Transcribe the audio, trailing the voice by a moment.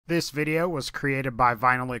This video was created by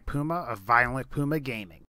VinylicPuma of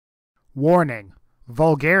VinylicPumaGaming. Warning,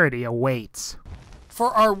 vulgarity awaits. For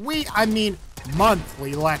our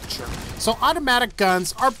monthly lecture. So automatic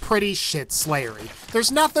guns are pretty shit slayery.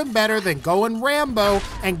 There's nothing better than going Rambo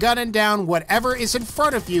and gunning down whatever is in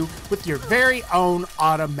front of you with your very own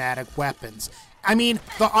automatic weapons. The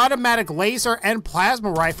automatic laser and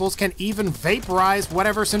plasma rifles can even vaporize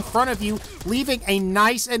whatever's in front of you, leaving a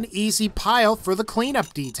nice and easy pile for the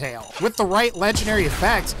cleanup detail. With the right legendary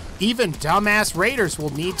effects, even dumbass raiders will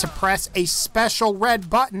need to press a special red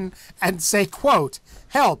button and say, quote,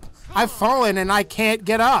 "Help, I've fallen and I can't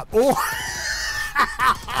get up." Or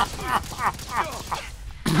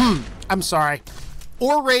I'm sorry.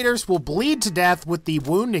 Or raiders will bleed to death with the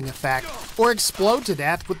wounding effect, or explode to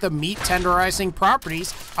death with the meat tenderizing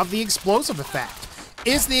properties of the explosive effect.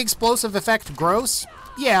 Is the explosive effect gross?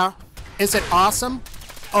 Yeah. Is it awesome?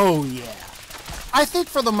 Oh yeah. I think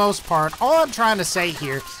for the most part, all I'm trying to say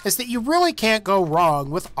here is that you really can't go wrong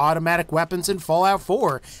with automatic weapons in Fallout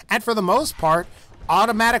 4, and for the most part,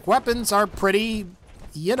 automatic weapons are pretty,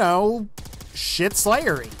 shit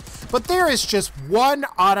slayery. But there is just one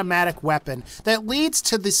automatic weapon that leads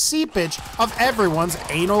to the seepage of everyone's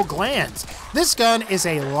anal glands. This gun is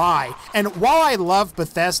a lie, and while I love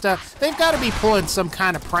Bethesda, they've got to be pulling some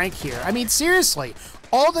kind of prank here. Seriously,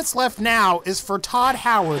 all that's left now is for Todd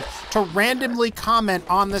Howard to randomly comment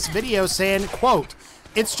on this video saying, quote,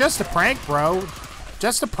 "It's just a prank, bro.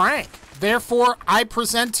 Just a prank." Therefore, I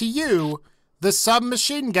present to you the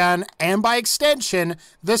submachine gun, and by extension,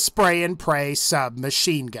 the spray and pray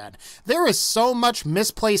submachine gun. There is so much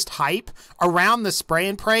misplaced hype around the spray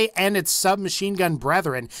and pray and its submachine gun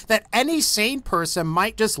brethren that any sane person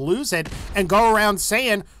might just lose it and go around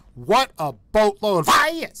saying, "What a boatload of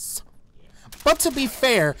bias." But to be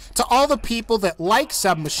fair to all the people that like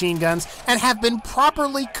submachine guns and have been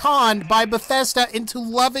properly conned by Bethesda into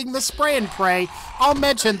loving the spray and pray, I'll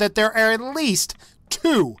mention that there are at least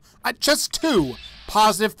just two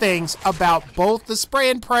positive things about both the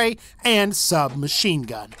spray and pray and submachine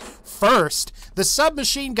gun. First, the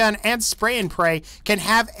submachine gun and spray and pray can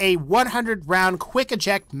have a 100-round quick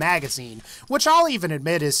eject magazine, which I'll even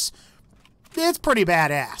admit it's pretty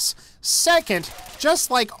badass. Second, just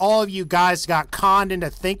like all of you guys got conned into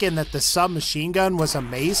thinking that the submachine gun was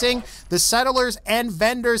amazing, the settlers and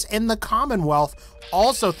vendors in the Commonwealth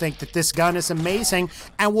also think that this gun is amazing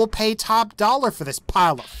and will pay top dollar for this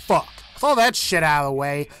pile of fuck. With all that shit out of the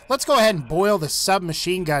way, let's go ahead and boil the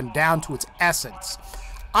submachine gun down to its essence.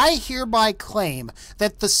 I hereby claim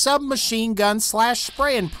that the submachine gun /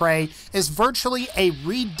 spray and pray is virtually a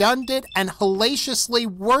redundant and hellaciously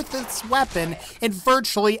worthless weapon in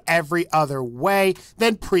virtually every other way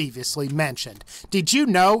than previously mentioned. Did you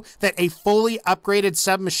know that a fully upgraded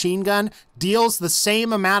submachine gun deals the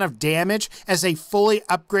same amount of damage as a fully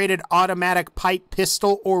upgraded automatic pipe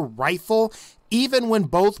pistol or rifle, even when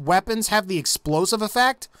both weapons have the explosive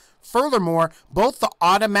effect? Furthermore, both the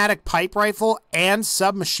automatic pipe rifle and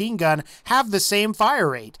submachine gun have the same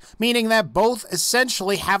fire rate, meaning that both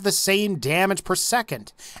essentially have the same damage per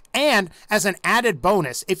second. And as an added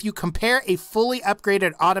bonus, if you compare a fully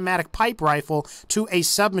upgraded automatic pipe rifle to a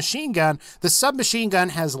submachine gun, the submachine gun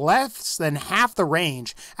has less than half the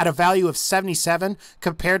range at a value of 77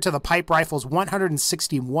 compared to the pipe rifle's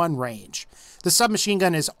 161 range. The submachine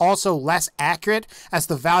gun is also less accurate as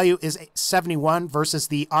the value is 71 versus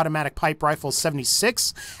the automatic pipe rifle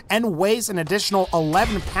 76 and weighs an additional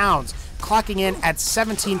 11 pounds, clocking in at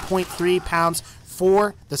 17.3 pounds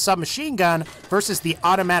for the submachine gun versus the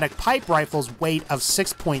automatic pipe rifle's weight of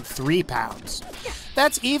 6.3 pounds.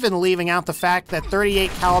 That's even leaving out the fact that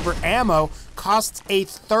 38 caliber ammo costs a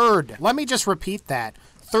third. Let me just repeat that.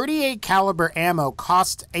 38 caliber ammo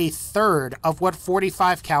costs a third of what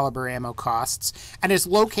 45 caliber ammo costs and is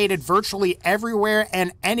located virtually everywhere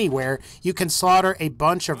and anywhere you can slaughter a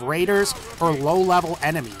bunch of raiders or low-level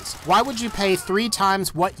enemies. Why would you pay 3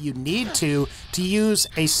 times what you need to use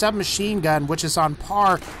a submachine gun which is on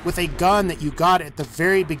par with a gun that you got at the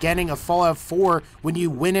very beginning of Fallout 4 when you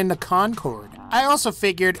went into Concord? I also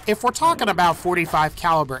figured if we're talking about 45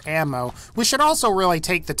 caliber ammo, we should also really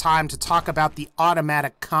take the time to talk about the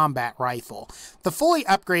automatic combat rifle. The fully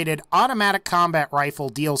upgraded automatic combat rifle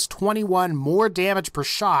deals 21 more damage per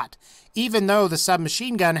shot, even though the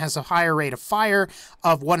submachine gun has a higher rate of fire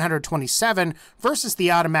of 127 versus the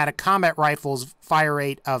automatic combat rifle's fire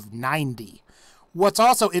rate of 90. What's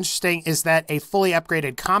also interesting is that a fully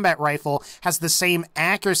upgraded combat rifle has the same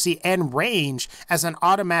accuracy and range as an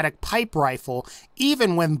automatic pipe rifle,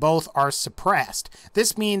 even when both are suppressed.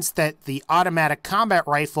 This means that the automatic combat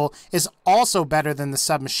rifle is also better than the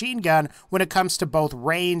submachine gun when it comes to both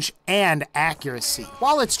range and accuracy.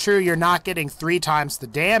 While it's true you're not getting 3 times the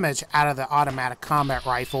damage out of the automatic combat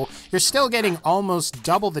rifle, you're still getting almost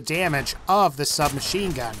double the damage of the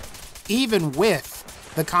submachine gun, even with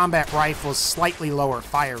the combat rifle's slightly lower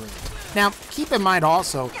fire rate. Now, keep in mind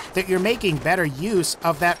also that you're making better use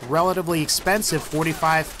of that relatively expensive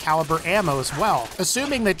 45 caliber ammo as well.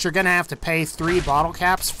 Assuming that you're gonna have to pay 3 bottle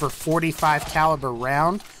caps for 45 caliber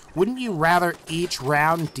round, wouldn't you rather each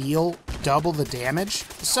round deal double the damage?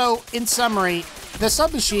 So, in summary, the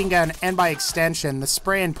submachine gun, and by extension, the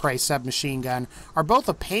spray and pray submachine gun, are both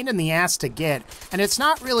a pain in the ass to get, and it's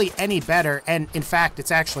not really any better, and in fact,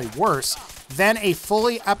 it's actually worse, than a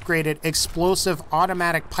fully upgraded explosive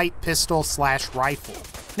automatic pipe pistol / rifle.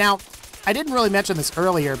 Now, I didn't really mention this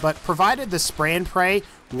earlier, but provided the spray and pray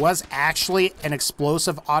was actually an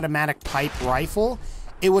explosive automatic pipe rifle,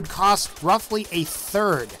 it would cost roughly a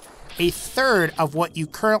third of what you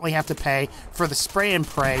currently have to pay for the spray and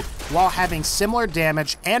pray, while having similar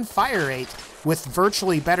damage and fire rate with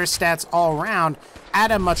virtually better stats all around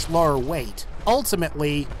at a much lower weight.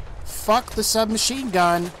 Ultimately, fuck the submachine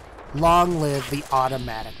gun. Long live the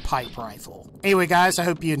automatic pipe rifle. Anyway guys, I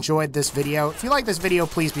hope you enjoyed this video. If you like this video,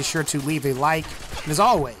 please be sure to leave a like. And as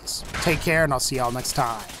always, take care and I'll see y'all next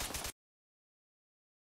time.